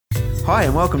Hi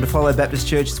and welcome to Follow Baptist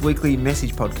Church's weekly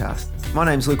message podcast. My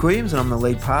name's Luke Williams and I'm the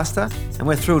lead pastor, and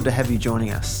we're thrilled to have you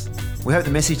joining us. We hope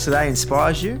the message today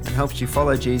inspires you and helps you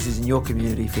follow Jesus in your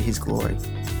community for his glory.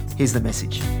 Here's the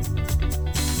message.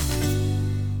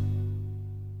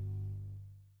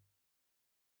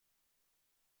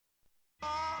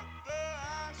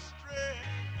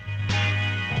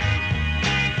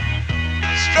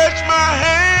 Stretch my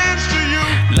hands to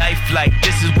you. Life like,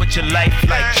 this is what your life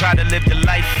like. Try to live the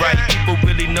life right. People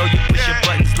really know you push your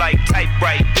buttons like type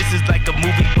right. This is like a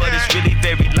movie, but it's really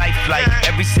very lifelike.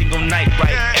 Every single night,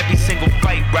 right? Every single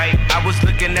fight, right? I was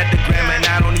looking at the gram and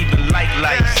I don't even like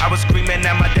lights. I was screaming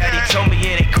at my daddy, told me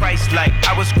it ain't Christ-like.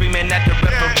 I was screaming at the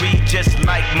referee, just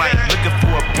like Mike. Looking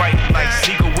for a bright light.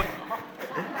 Seagull.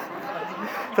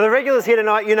 For the regulars here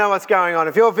tonight, you know what's going on.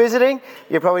 If you're visiting,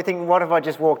 you're probably thinking, what have I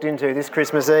just walked into this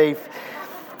Christmas Eve?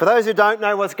 For those who don't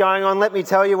know what's going on, let me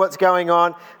tell you what's going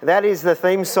on. That is the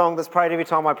theme song that's played every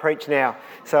time I preach now.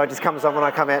 So it just comes on when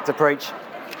I come out to preach.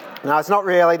 No, it's not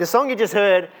really. The song you just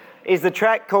heard is the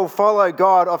track called Follow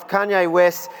God off Kanye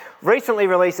West's recently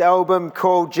released album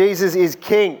called Jesus is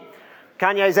King.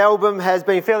 Kanye's album has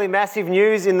been fairly massive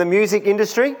news in the music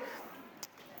industry.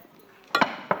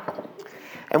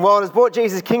 And while it has brought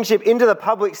Jesus' kingship into the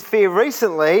public sphere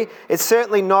recently, it's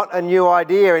certainly not a new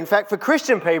idea. In fact, for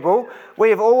Christian people, we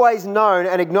have always known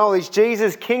and acknowledged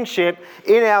Jesus' kingship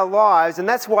in our lives, and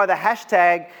that's why the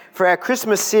hashtag for our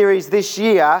Christmas series this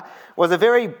year was a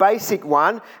very basic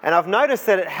one, and I've noticed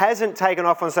that it hasn't taken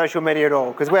off on social media at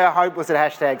all, because we're hopeless at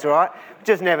hashtags, right? We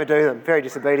just never do them, very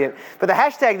disobedient. But the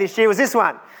hashtag this year was this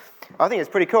one. I think it's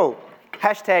pretty cool.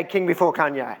 Hashtag King Before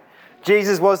Kanye.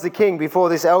 Jesus was the king before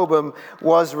this album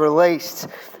was released.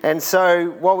 And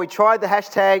so while we tried the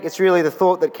hashtag, it's really the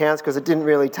thought that counts because it didn't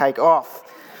really take off.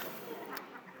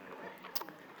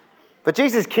 But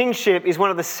Jesus' kingship is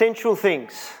one of the central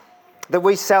things that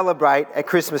we celebrate at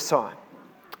Christmas time.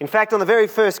 In fact, on the very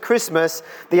first Christmas,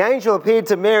 the angel appeared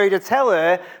to Mary to tell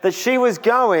her that she was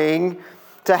going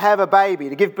to have a baby,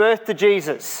 to give birth to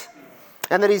Jesus,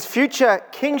 and that his future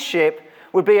kingship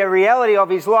would be a reality of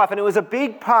his life, and it was a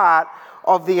big part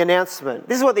of the announcement.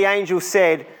 This is what the angel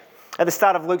said at the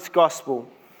start of Luke's Gospel.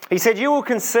 He said, "You will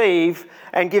conceive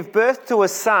and give birth to a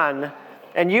son,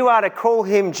 and you are to call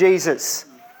him Jesus.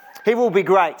 He will be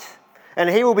great, and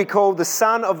he will be called the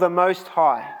Son of the Most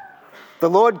High. The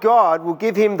Lord God will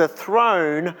give him the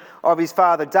throne of his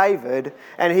father David,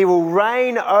 and he will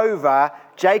reign over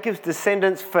Jacob's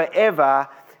descendants forever.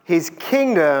 His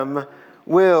kingdom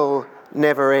will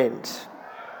never end."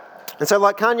 And so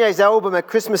like Kanye's album, a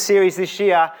Christmas series this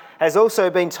year has also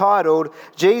been titled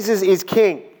Jesus is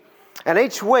King. And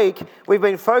each week we've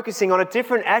been focusing on a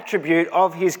different attribute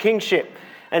of his kingship.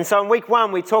 And so in week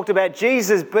 1 we talked about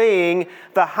Jesus being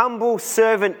the humble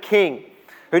servant king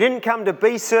who didn't come to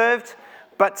be served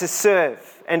but to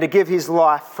serve and to give his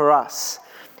life for us.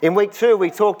 In week 2 we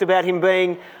talked about him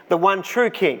being the one true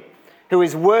king who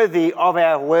is worthy of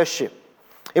our worship.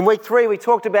 In week 3 we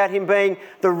talked about him being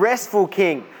the restful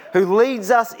king who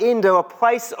leads us into a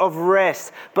place of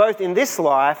rest, both in this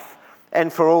life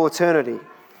and for all eternity.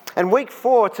 And week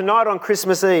 4, tonight on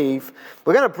Christmas Eve,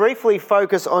 we're going to briefly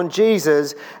focus on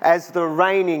Jesus as the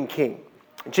reigning king.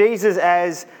 Jesus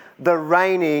as the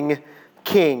reigning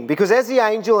king. Because as the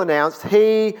angel announced,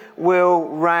 he will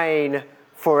reign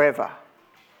forever.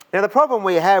 Now the problem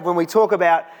we have when we talk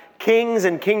about kings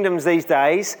and kingdoms these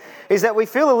days is that we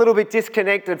feel a little bit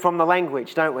disconnected from the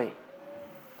language, don't we?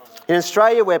 In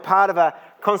Australia, we're part of a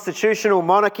constitutional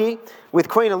monarchy with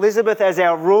Queen Elizabeth as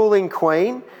our ruling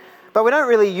queen, but we don't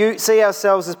really see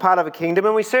ourselves as part of a kingdom,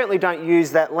 and we certainly don't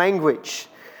use that language.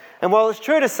 And while it's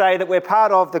true to say that we're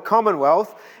part of the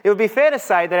Commonwealth, it would be fair to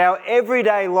say that our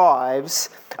everyday lives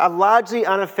are largely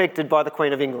unaffected by the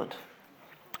Queen of England.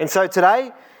 And so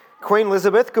today, Queen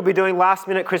Elizabeth could be doing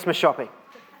last-minute Christmas shopping.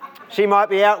 She might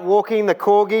be out walking the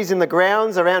corgis in the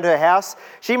grounds around her house.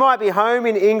 She might be home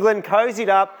in England, cozied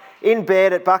up in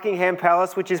bed at Buckingham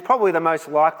Palace, which is probably the most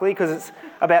likely because it's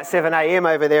about 7 a.m.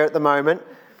 over there at the moment.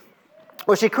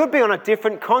 Or she could be on a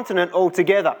different continent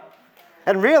altogether.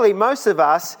 And really, most of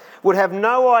us would have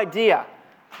no idea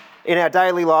in our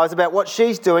daily lives about what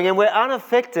she's doing, and we're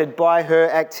unaffected by her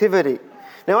activity.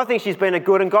 Now, I think she's been a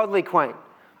good and godly queen,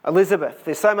 Elizabeth.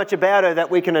 There's so much about her that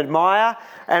we can admire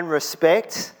and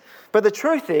respect. But the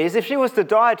truth is, if she was to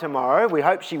die tomorrow, we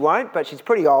hope she won't, but she's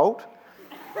pretty old.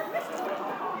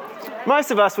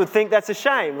 Most of us would think that's a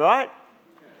shame, right?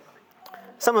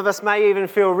 Some of us may even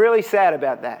feel really sad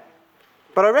about that.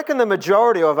 But I reckon the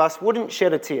majority of us wouldn't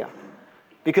shed a tear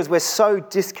because we're so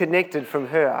disconnected from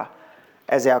her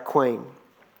as our queen.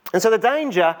 And so the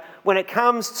danger when it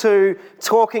comes to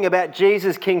talking about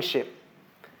Jesus' kingship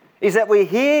is that we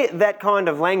hear that kind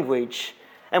of language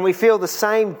and we feel the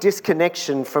same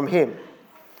disconnection from him.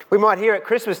 We might hear at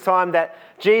Christmas time that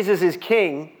Jesus is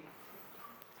king,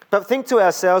 but think to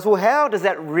ourselves, well, how does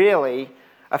that really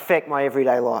affect my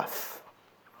everyday life?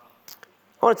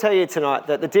 I want to tell you tonight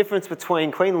that the difference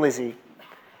between Queen Lizzie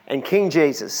and King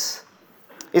Jesus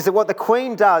is that what the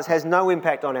Queen does has no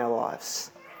impact on our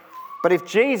lives. But if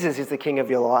Jesus is the king of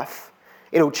your life,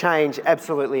 it'll change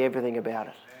absolutely everything about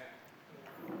it.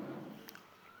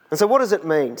 And so what does it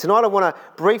mean? Tonight I want to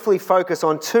briefly focus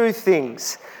on two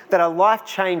things that are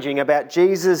life-changing about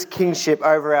Jesus' kingship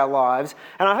over our lives.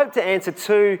 And I hope to answer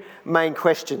two main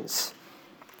questions.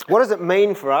 What does it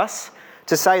mean for us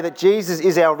to say that Jesus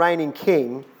is our reigning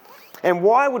king? And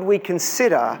why would we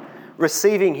consider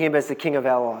receiving him as the king of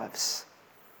our lives?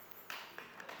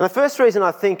 And the first reason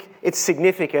I think it's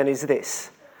significant is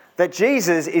this, that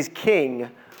Jesus is king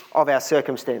of our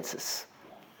circumstances.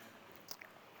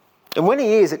 And when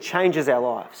he is, it changes our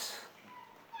lives.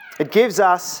 It gives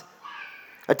us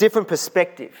a different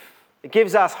perspective. It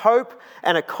gives us hope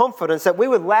and a confidence that we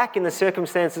would lack in the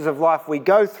circumstances of life we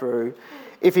go through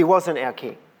if he wasn't our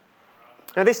king.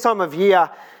 Now, this time of year,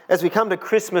 as we come to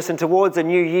Christmas and towards a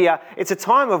new year, it's a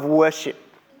time of worship.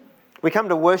 We come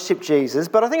to worship Jesus,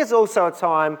 but I think it's also a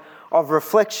time of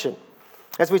reflection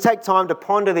as we take time to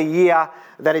ponder the year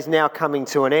that is now coming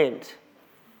to an end.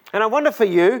 And I wonder for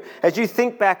you, as you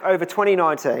think back over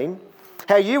 2019,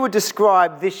 how you would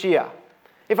describe this year.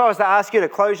 If I was to ask you to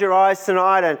close your eyes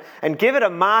tonight and give it a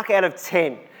mark out of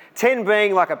 10, 10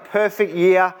 being like a perfect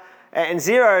year and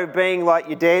 0 being like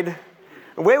you're dead,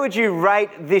 where would you rate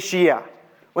this year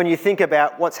when you think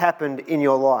about what's happened in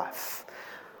your life?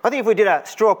 I think if we did a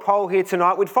straw poll here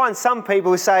tonight, we'd find some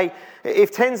people who say,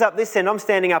 if 10's up this end, I'm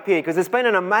standing up here because it's been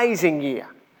an amazing year.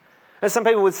 And some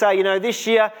people would say, this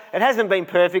year, it hasn't been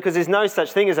perfect because there's no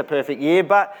such thing as a perfect year,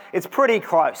 but it's pretty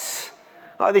close.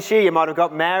 Like this year, you might have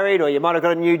got married, or you might have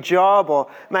got a new job, or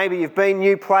maybe you've been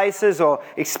new places, or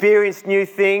experienced new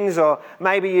things, or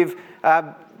maybe you've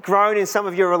grown in some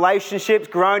of your relationships,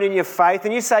 grown in your faith,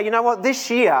 and you say, this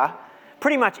year,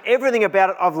 pretty much everything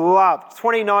about it I've loved.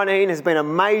 2019 has been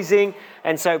amazing,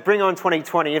 and so bring on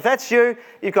 2020. If that's you,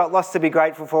 you've got lots to be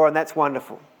grateful for, and that's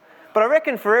wonderful. But I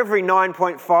reckon for every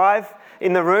 9.5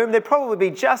 in the room, there'd probably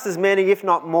be just as many, if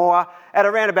not more, at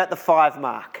around about the 5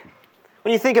 mark.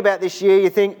 When you think about this year, you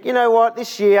think,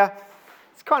 this year,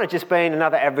 it's kind of just been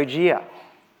another average year.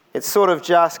 It's sort of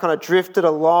just kind of drifted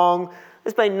along.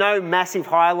 There's been no massive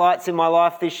highlights in my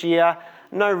life this year,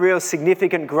 no real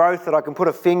significant growth that I can put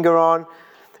a finger on.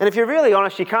 And if you're really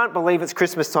honest, you can't believe it's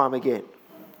Christmas time again,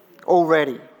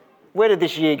 already. Where did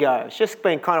this year go? It's just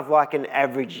been kind of like an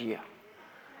average year.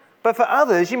 But for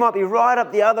others, you might be right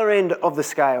up the other end of the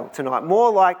scale tonight.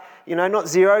 More like, not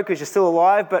 0 because you're still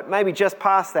alive, but maybe just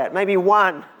past that. Maybe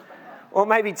 1 or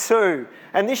maybe 2.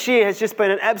 And this year has just been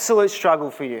an absolute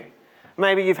struggle for you.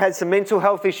 Maybe you've had some mental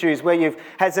health issues where you've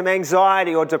had some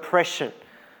anxiety or depression.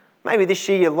 Maybe this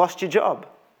year you lost your job.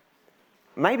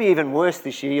 Maybe even worse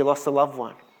this year, you lost a loved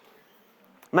one.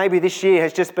 Maybe this year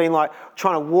has just been like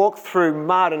trying to walk through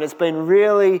mud and it's been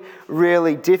really,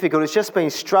 really difficult. It's just been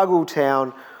struggle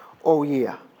town all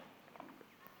year.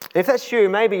 If that's you,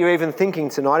 maybe you're even thinking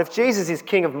tonight, if Jesus is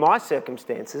king of my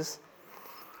circumstances,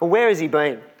 well, where has he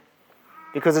been?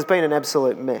 Because it's been an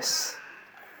absolute mess.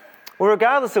 Well,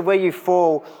 regardless of where you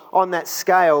fall on that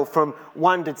scale from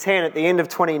 1 to 10 at the end of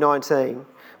 2019,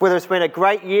 whether it's been a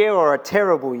great year or a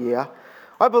terrible year,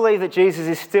 I believe that Jesus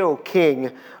is still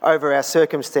king over our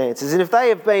circumstances. And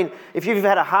if you've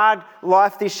had a hard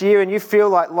life this year and you feel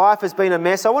like life has been a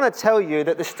mess, I want to tell you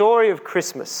that the story of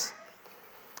Christmas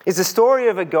is the story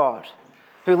of a God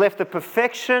who left the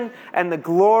perfection and the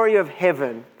glory of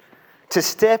heaven to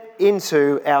step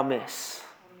into our mess.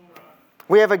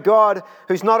 We have a God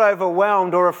who's not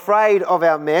overwhelmed or afraid of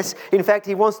our mess. In fact,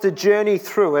 he wants to journey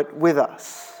through it with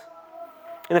us.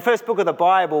 In the first book of the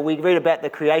Bible, we read about the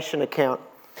creation account.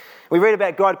 We read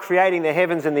about God creating the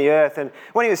heavens and the earth, and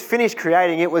when he was finished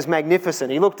creating, it was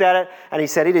magnificent. He looked at it and he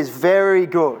said, "It is very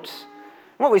good."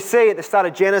 And what we see at the start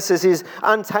of Genesis is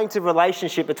untainted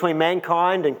relationship between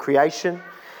mankind and creation,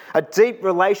 a deep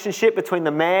relationship between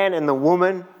the man and the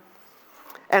woman,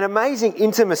 an amazing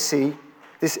intimacy,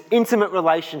 this intimate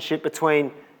relationship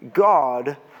between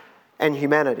God and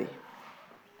humanity.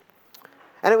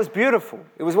 And it was beautiful.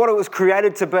 It was what it was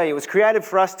created to be. It was created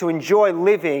for us to enjoy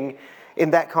living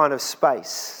in that kind of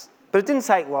space. But it didn't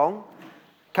take long.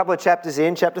 A couple of chapters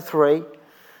in, chapter 3,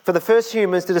 for the first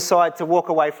humans to decide to walk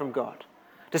away from God.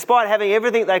 Despite having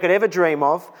everything they could ever dream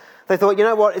of, They thought, you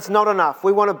know what, it's not enough.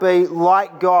 We want to be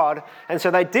like God. And so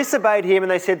they disobeyed him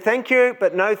and they said, thank you,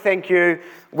 but no thank you.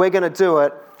 We're going to do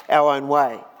it our own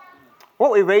way.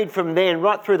 What we read from then,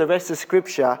 right through the rest of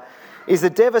Scripture, is the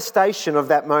devastation of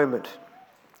that moment.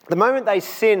 The moment they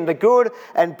sinned, the good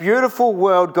and beautiful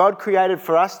world God created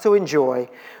for us to enjoy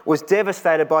was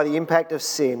devastated by the impact of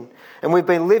sin. And we've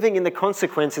been living in the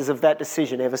consequences of that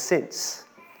decision ever since.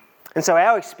 And so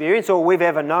our experience, all we've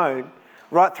ever known,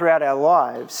 right throughout our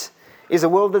lives, is a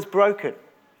world that's broken.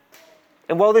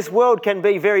 And while this world can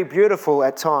be very beautiful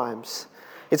at times,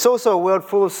 it's also a world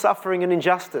full of suffering and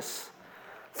injustice,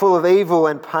 full of evil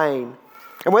and pain.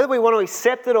 And whether we want to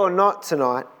accept it or not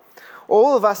tonight,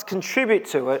 all of us contribute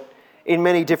to it in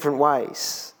many different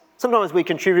ways. Sometimes we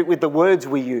contribute with the words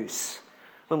we use,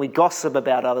 when we gossip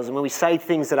about others and when we say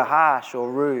things that are harsh or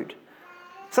rude.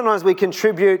 Sometimes we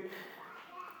contribute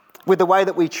with the way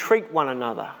that we treat one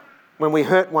another, when we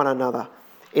hurt one another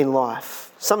in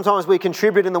life. Sometimes we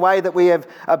contribute in the way that we have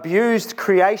abused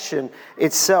creation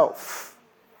itself.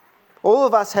 All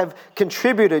of us have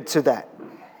contributed to that.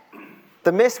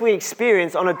 The mess we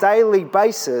experience on a daily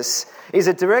basis is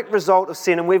a direct result of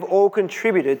sin, and we've all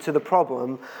contributed to the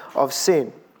problem of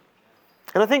sin.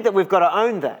 And I think that we've got to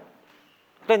own that.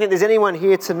 I don't think there's anyone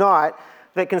here tonight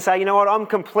that can say, you know what, I'm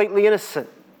completely innocent.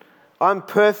 I'm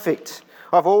perfect.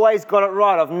 I've always got it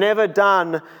right. I've never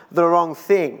done the wrong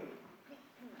thing.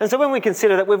 And so when we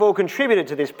consider that we've all contributed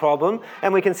to this problem,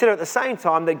 and we consider at the same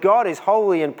time that God is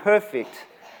holy and perfect,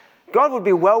 God would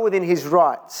be well within his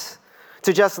rights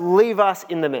to just leave us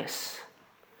in the mess.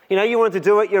 You know, you want to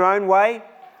do it your own way,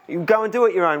 you go and do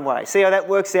it your own way. See how that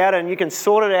works out, and you can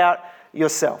sort it out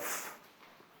yourself.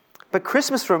 But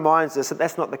Christmas reminds us that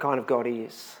that's not the kind of God he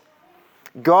is.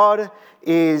 God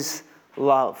is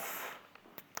love.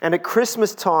 And at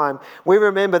Christmas time, we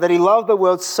remember that he loved the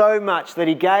world so much that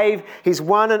he gave his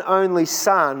one and only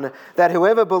Son, that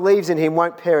whoever believes in him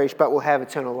won't perish but will have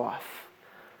eternal life.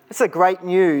 That's the great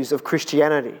news of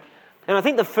Christianity. And I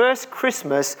think the first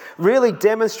Christmas really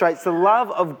demonstrates the love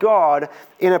of God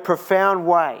in a profound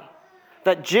way.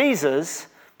 That Jesus,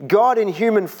 God in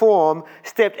human form,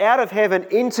 stepped out of heaven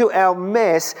into our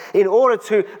mess in order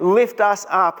to lift us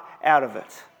up out of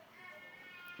it.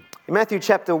 In Matthew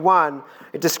chapter 1,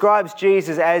 it describes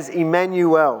Jesus as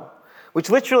Emmanuel, which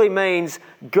literally means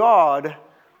God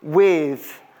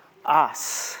with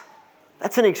us.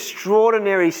 That's an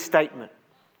extraordinary statement.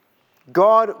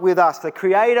 God with us, the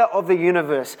creator of the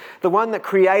universe, the one that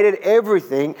created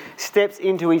everything, steps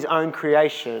into his own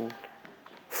creation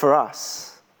for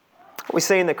us. What we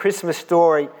see in the Christmas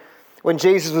story when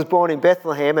Jesus was born in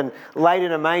Bethlehem and laid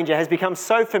in a manger has become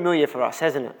so familiar for us,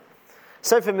 hasn't it?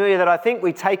 So familiar that I think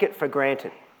we take it for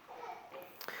granted.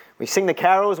 We sing the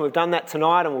carols, and we've done that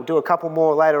tonight, and we'll do a couple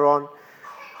more later on.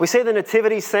 We see the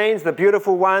nativity scenes, the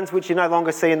beautiful ones, which you no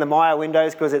longer see in the Maya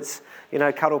windows because it's,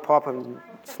 Cuddle Pop and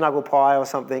Snuggle Pie or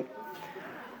something.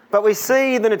 But we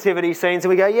see the nativity scenes and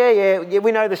we go, yeah,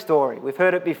 we know the story. We've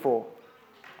heard it before.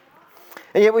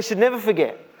 And yet we should never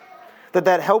forget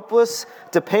that helpless,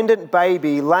 dependent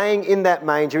baby laying in that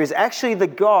manger is actually the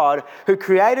God who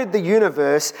created the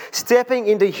universe, stepping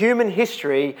into human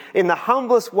history in the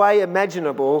humblest way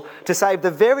imaginable to save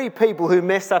the very people who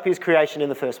messed up his creation in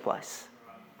the first place.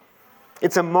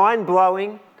 It's a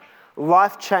mind-blowing,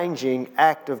 life-changing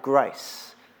act of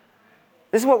grace.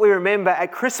 This is what we remember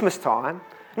at Christmas time,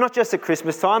 not just at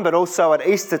Christmas time, but also at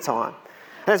Easter time.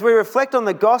 And as we reflect on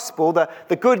the gospel,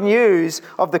 the good news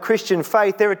of the Christian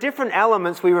faith, there are different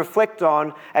elements we reflect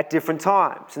on at different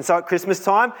times. And so at Christmas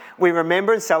time, we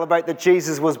remember and celebrate that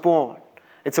Jesus was born.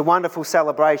 It's a wonderful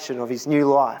celebration of his new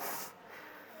life.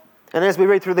 And as we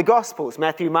read through the Gospels,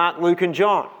 Matthew, Mark, Luke and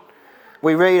John,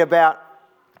 we read about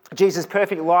Jesus'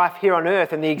 perfect life here on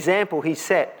earth and the example he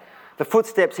set, the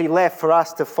footsteps he left for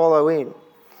us to follow in.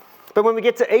 But when we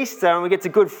get to Easter and we get to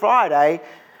Good Friday,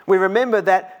 we remember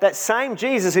that same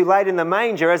Jesus who laid in the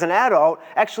manger as an adult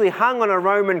actually hung on a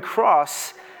Roman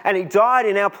cross and he died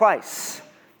in our place.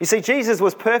 You see, Jesus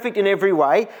was perfect in every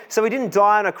way, so he didn't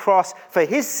die on a cross for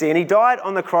his sin. He died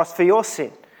on the cross for your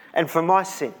sin and for my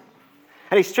sin.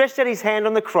 And he stretched out his hand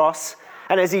on the cross,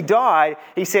 and as he died,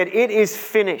 he said, "It is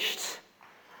finished."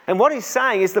 And what he's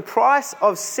saying is the price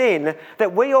of sin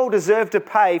that we all deserve to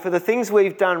pay for the things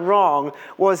we've done wrong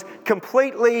was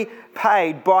completely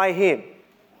paid by him.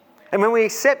 And when we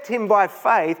accept him by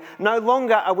faith, no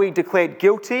longer are we declared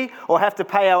guilty or have to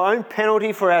pay our own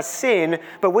penalty for our sin,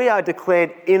 but we are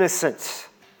declared innocent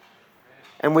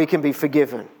and we can be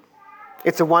forgiven.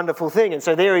 It's a wonderful thing. And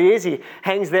so there he is. He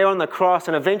hangs there on the cross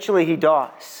and eventually he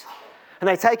dies. And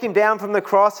they take him down from the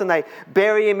cross and they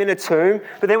bury him in a tomb.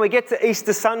 But then we get to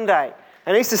Easter Sunday.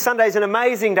 And Easter Sunday is an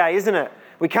amazing day, isn't it?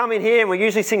 We come in here and we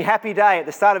usually sing Happy Day at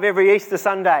the start of every Easter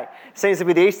Sunday. It seems to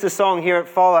be the Easter song here at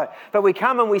Follow. But we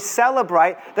come and we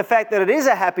celebrate the fact that it is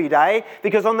a happy day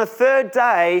because on the third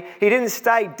day, he didn't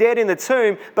stay dead in the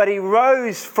tomb, but he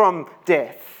rose from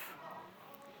death.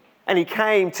 And he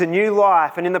came to new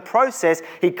life. And in the process,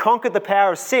 he conquered the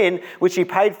power of sin, which he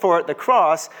paid for at the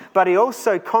cross. But he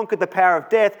also conquered the power of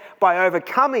death by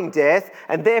overcoming death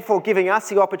and therefore giving us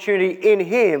the opportunity in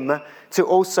him to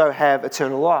also have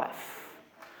eternal life.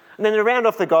 And then to round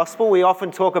off the gospel, we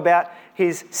often talk about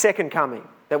his second coming,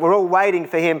 that we're all waiting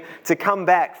for him to come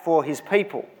back for his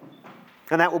people.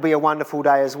 And that will be a wonderful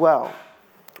day as well.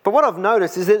 But what I've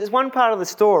noticed is that there's one part of the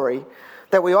story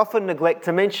that we often neglect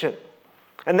to mention.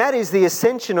 And that is the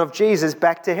ascension of Jesus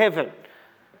back to heaven.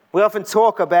 We often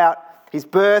talk about his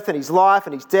birth and his life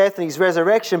and his death and his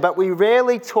resurrection, but we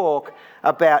rarely talk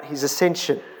about his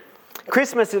ascension.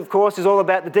 Christmas, of course, is all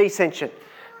about the descension.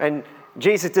 And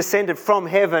Jesus descended from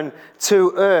heaven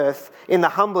to earth in the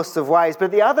humblest of ways. But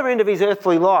at the other end of his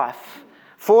earthly life,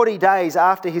 40 days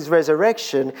after his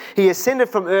resurrection, he ascended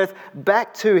from earth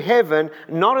back to heaven,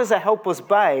 not as a helpless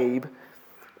babe,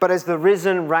 but as the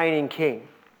risen, reigning king.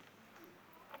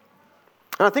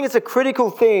 And I think it's a critical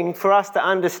thing for us to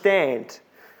understand.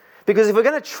 Because if we're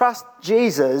going to trust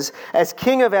Jesus as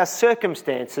king of our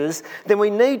circumstances, then we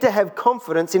need to have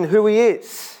confidence in who he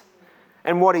is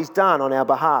and what he's done on our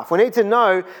behalf. We need to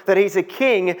know that he's a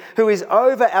king who is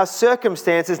over our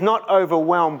circumstances, not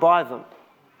overwhelmed by them.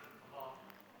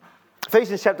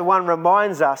 Ephesians chapter 1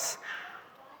 reminds us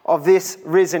of this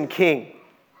risen king.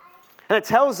 And it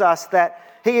tells us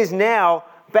that he is now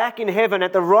back in heaven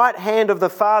at the right hand of the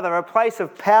Father, a place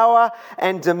of power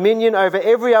and dominion over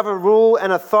every other rule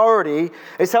and authority.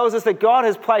 It tells us that God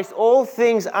has placed all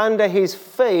things under his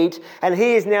feet and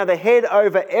he is now the head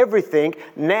over everything,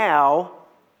 now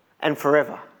and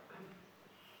forever.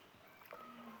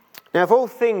 Now, if all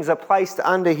things are placed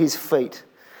under his feet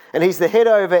and he's the head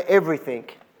over everything,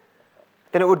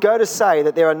 then it would go to say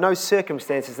that there are no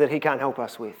circumstances that he can't help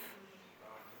us with.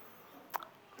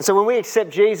 And so when we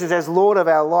accept Jesus as Lord of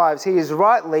our lives, he is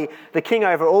rightly the king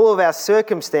over all of our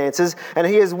circumstances, and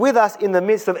he is with us in the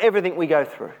midst of everything we go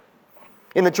through.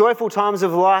 In the joyful times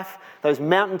of life, those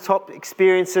mountaintop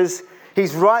experiences,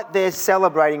 he's right there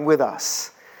celebrating with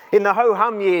us. In the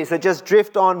ho-hum years that just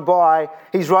drift on by,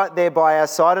 he's right there by our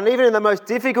side. And even in the most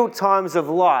difficult times of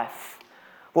life,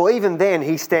 well, even then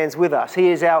he stands with us. He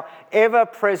is our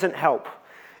ever-present help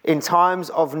in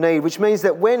times of need, which means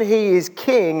that when he is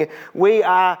king, we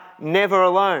are never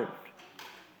alone.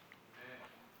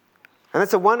 And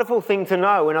that's a wonderful thing to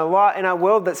know. In a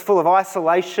world that's full of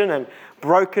isolation and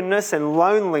brokenness and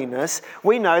loneliness,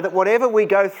 we know that whatever we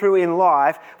go through in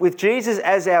life, with Jesus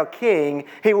as our king,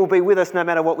 he will be with us no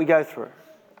matter what we go through.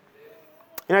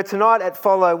 You know, tonight at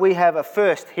Follow, we have a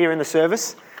first here in the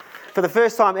service. For the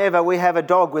first time ever, we have a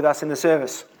dog with us in the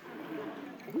service.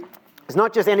 It's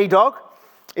not just any dog.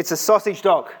 It's a sausage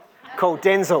dog called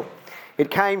Denzel.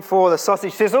 It came for the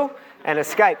sausage sizzle and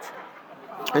escaped.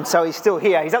 And so he's still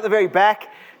here. He's up the very back.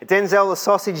 Denzel, the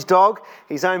sausage dog.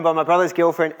 He's owned by my brother's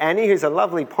girlfriend, Annie, who's a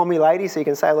lovely pommy lady, so you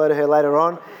can say hello to her later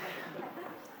on.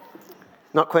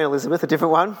 Not Queen Elizabeth, a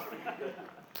different one.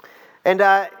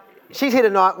 And she's here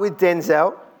tonight with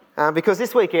Denzel because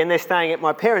this weekend they're staying at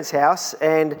my parents' house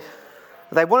and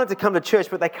they wanted to come to church,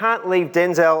 but they can't leave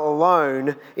Denzel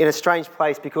alone in a strange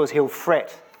place because he'll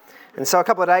fret. And so a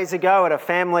couple of days ago at a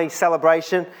family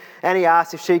celebration, Annie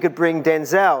asked if she could bring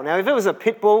Denzel. Now, if it was a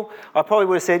pit bull, I probably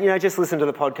would have said, just listen to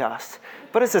the podcast.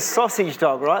 But it's a sausage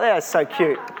dog, right? That is so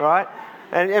cute, right?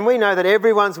 And we know that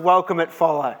everyone's welcome at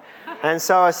Follow. And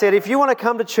so I said, if you want to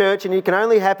come to church, and it can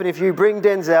only happen if you bring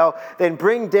Denzel, then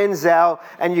bring Denzel,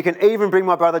 and you can even bring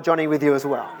my brother Johnny with you as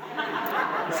well.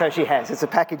 So she has. It's a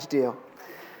package deal.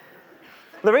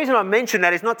 The reason I mention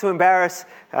that is not to embarrass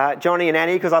Johnny and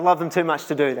Annie, because I love them too much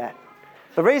to do that.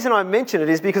 The reason I mention it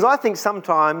is because I think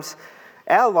sometimes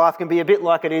our life can be a bit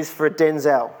like it is for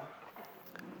Denzel.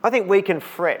 I think we can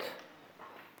fret.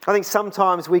 I think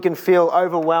sometimes we can feel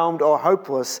overwhelmed or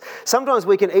hopeless. Sometimes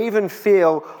we can even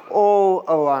feel all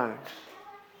alone.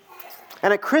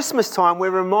 And at Christmas time,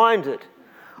 we're reminded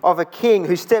of a king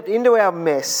who stepped into our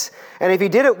mess, and if he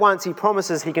did it once, he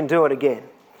promises he can do it again.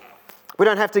 We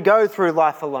don't have to go through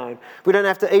life alone. We don't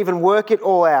have to even work it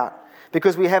all out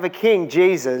because we have a king,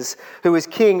 Jesus, who is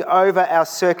king over our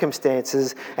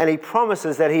circumstances, and he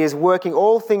promises that he is working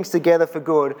all things together for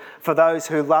good for those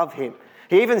who love him.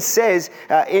 He even says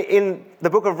in the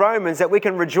book of Romans that we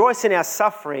can rejoice in our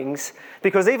sufferings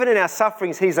because even in our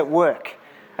sufferings, he's at work.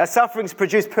 Our sufferings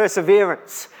produce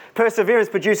perseverance. Perseverance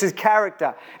produces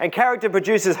character, and character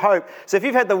produces hope. So if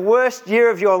you've had the worst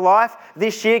year of your life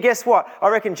this year, guess what? I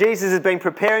reckon Jesus has been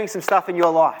preparing some stuff in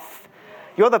your life.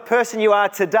 You're the person you are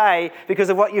today because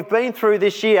of what you've been through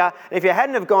this year. And if you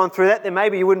hadn't have gone through that, then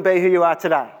maybe you wouldn't be who you are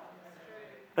today.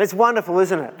 And it's wonderful,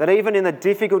 isn't it? That even in the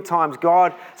difficult times,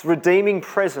 God's redeeming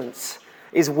presence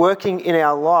is working in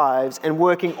our lives and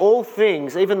working all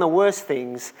things, even the worst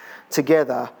things,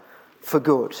 together for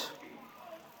good.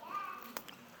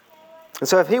 And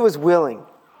so if he was willing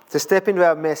to step into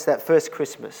our mess that first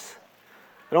Christmas,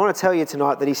 and I want to tell you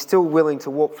tonight that he's still willing to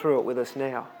walk through it with us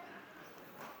now.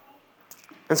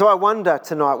 And so I wonder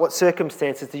tonight, what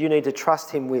circumstances do you need to trust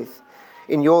him with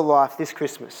in your life this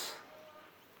Christmas?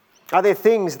 Are there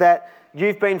things that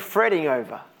you've been fretting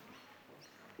over?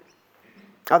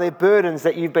 Are there burdens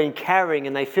that you've been carrying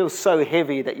and they feel so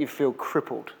heavy that you feel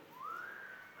crippled?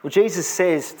 Well, Jesus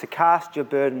says to cast your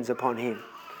burdens upon him.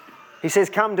 He says,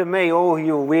 come to me, all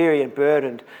who are weary and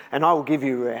burdened, and I will give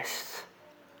you rest.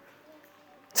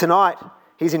 Tonight,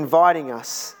 he's inviting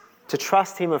us to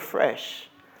trust him afresh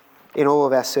in all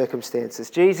of our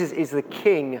circumstances. Jesus is the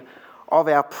King of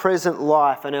our present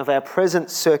life and of our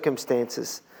present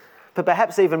circumstances. But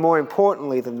perhaps even more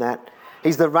importantly than that,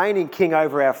 he's the reigning King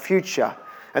over our future.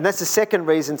 And that's the second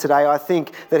reason today I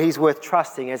think that he's worth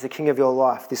trusting as the King of your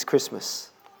life this Christmas.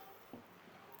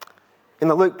 In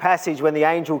the Luke passage, when the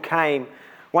angel came,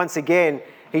 once again,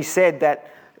 he said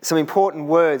that some important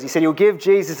words. He said he'll give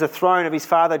Jesus the throne of his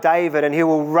father David and he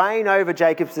will reign over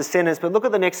Jacob's descendants. But look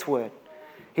at the next word.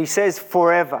 He says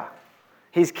forever.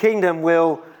 His kingdom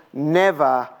will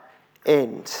never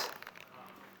end.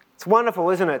 It's wonderful,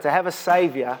 isn't it, to have a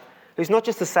Saviour who's not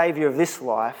just the Saviour of this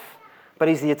life, but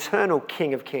he's the eternal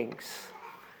King of Kings.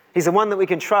 He's the one that we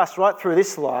can trust right through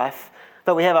this life,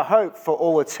 but we have a hope for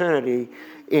all eternity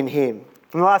in him.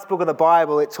 In the last book of the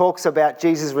Bible, it talks about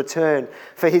Jesus' return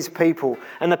for his people,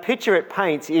 and the picture it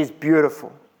paints is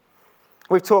beautiful.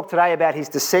 We've talked today about his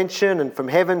descension and from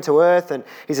heaven to earth and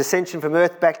his ascension from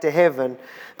earth back to heaven,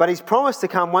 but he's promised to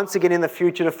come once again in the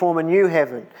future to form a new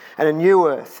heaven and a new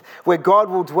earth where God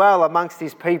will dwell amongst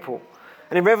his people.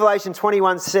 And in Revelation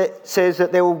 21 says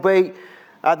that there will be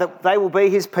that they will be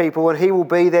his people and he will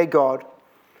be their God.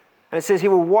 And it says he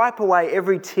will wipe away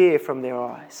every tear from their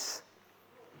eyes.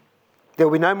 There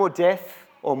will be no more death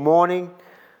or mourning,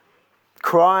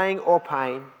 crying or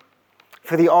pain,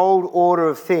 for the old order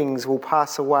of things will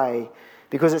pass away,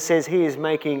 because it says he is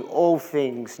making all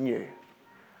things new.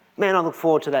 Man, I look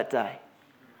forward to that day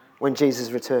when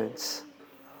Jesus returns.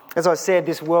 As I said,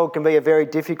 this world can be a very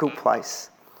difficult place,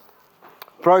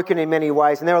 broken in many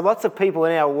ways, and there are lots of people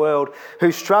in our world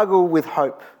who struggle with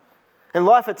hope. And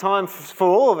life at times, for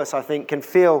all of us, I think, can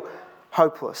feel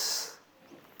hopeless.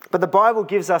 But the Bible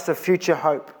gives us a future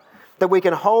hope that we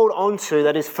can hold on to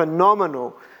that is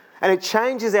phenomenal, and it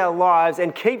changes our lives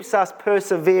and keeps us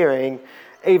persevering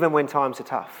even when times are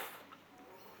tough.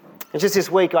 And just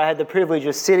this week I had the privilege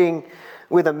of sitting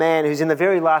with a man who's in the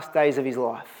very last days of his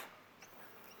life.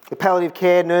 The palliative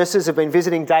care nurses have been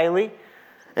visiting daily,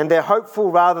 and they're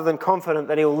hopeful rather than confident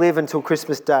that he'll live until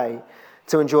Christmas Day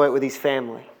to enjoy it with his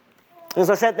family. As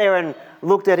I sat there and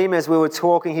looked at him as we were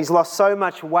talking, he's lost so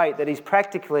much weight that he's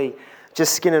practically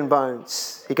just skin and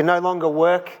bones. He can no longer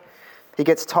work. He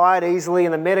gets tired easily,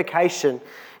 and the medication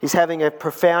is having a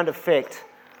profound effect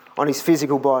on his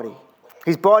physical body.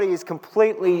 His body is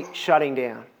completely shutting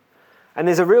down. And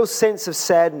there's a real sense of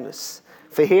sadness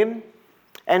for him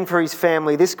and for his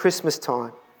family this Christmas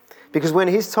time, because when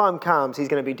his time comes, he's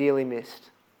going to be dearly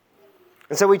missed.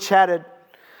 And so we chatted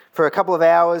for a couple of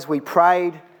hours. We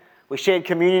prayed. We shared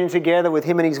communion together with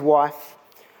him and his wife.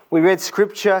 We read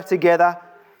scripture together.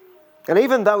 And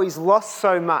even though he's lost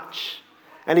so much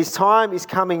and his time is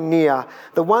coming near,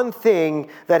 the one thing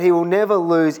that he will never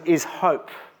lose is hope,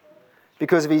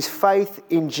 because of his faith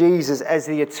in Jesus as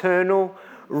the eternal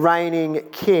reigning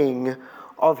King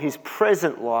of his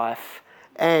present life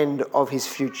and of his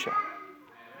future.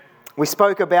 We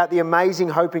spoke about the amazing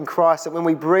hope in Christ, that when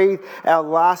we breathe our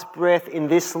last breath in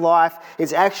this life,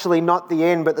 it's actually not the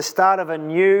end, but the start of a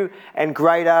new and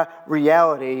greater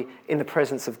reality in the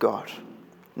presence of God.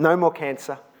 No more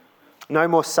cancer, no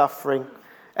more suffering,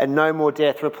 and no more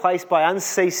death, replaced by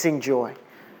unceasing joy,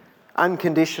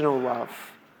 unconditional love,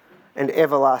 and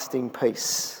everlasting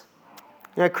peace.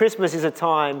 You know, Christmas is a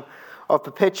time of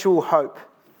perpetual hope,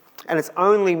 and it's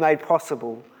only made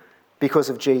possible because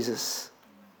of Jesus.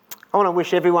 I want to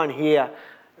wish everyone here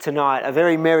tonight a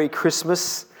very Merry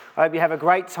Christmas. I hope you have a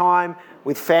great time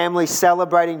with family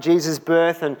celebrating Jesus'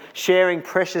 birth and sharing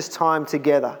precious time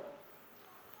together.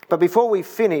 But before we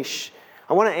finish,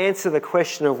 I want to answer the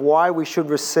question of why we should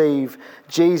receive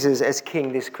Jesus as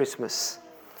King this Christmas.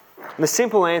 And the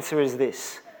simple answer is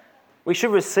this: we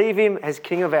should receive him as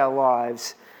King of our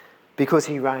lives because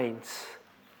he reigns.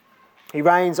 He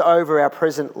reigns over our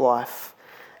present life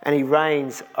and he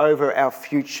reigns over our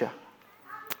future.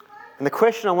 And the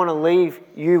question I want to leave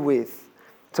you with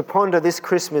to ponder this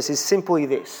Christmas is simply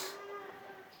this: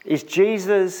 is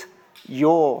Jesus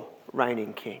your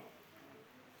reigning King?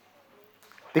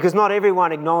 Because not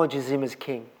everyone acknowledges him as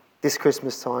King this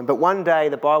Christmas time, but one day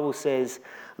the Bible says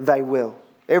they will.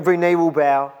 Every knee will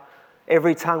bow,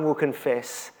 every tongue will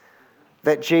confess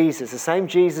that Jesus, the same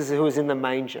Jesus who was in the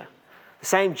manger, the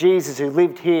same Jesus who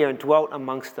lived here and dwelt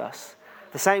amongst us,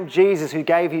 the same Jesus who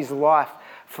gave his life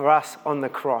for us on the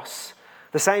cross,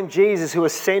 the same Jesus who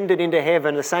ascended into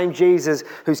heaven, the same Jesus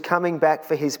who's coming back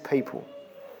for his people,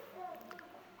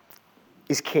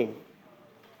 is King.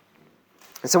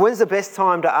 And so when's the best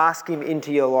time to ask him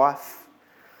into your life?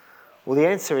 Well, the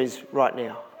answer is right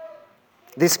now.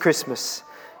 This Christmas,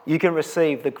 you can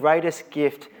receive the greatest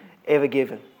gift ever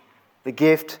given, the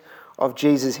gift of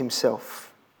Jesus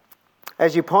himself.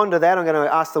 As you ponder that, I'm going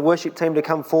to ask the worship team to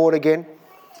come forward again.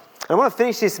 I want to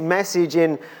finish this message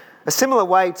in a similar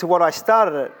way to what I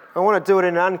started it. I want to do it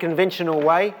in an unconventional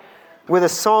way with a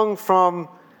song from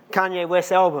Kanye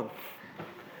West's album.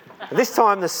 This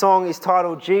time the song is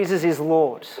titled Jesus is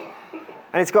Lord.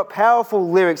 And it's got powerful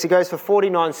lyrics. It goes for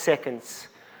 49 seconds.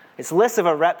 It's less of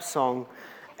a rap song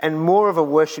and more of a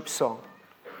worship song.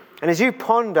 And as you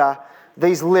ponder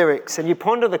these lyrics and you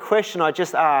ponder the question I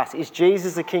just asked, is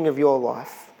Jesus the King of your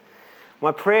life?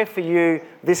 My prayer for you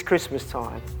this Christmas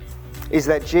time is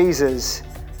that Jesus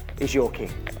is your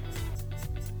King.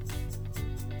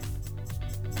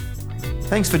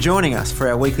 Thanks for joining us for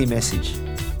our weekly message.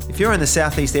 If you're in the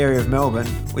southeast area of Melbourne,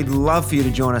 we'd love for you to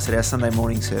join us at our Sunday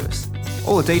morning service.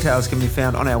 All the details can be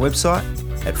found on our website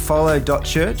at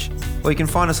follow.church, or you can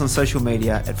find us on social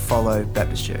media at Follow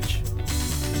Baptist Church.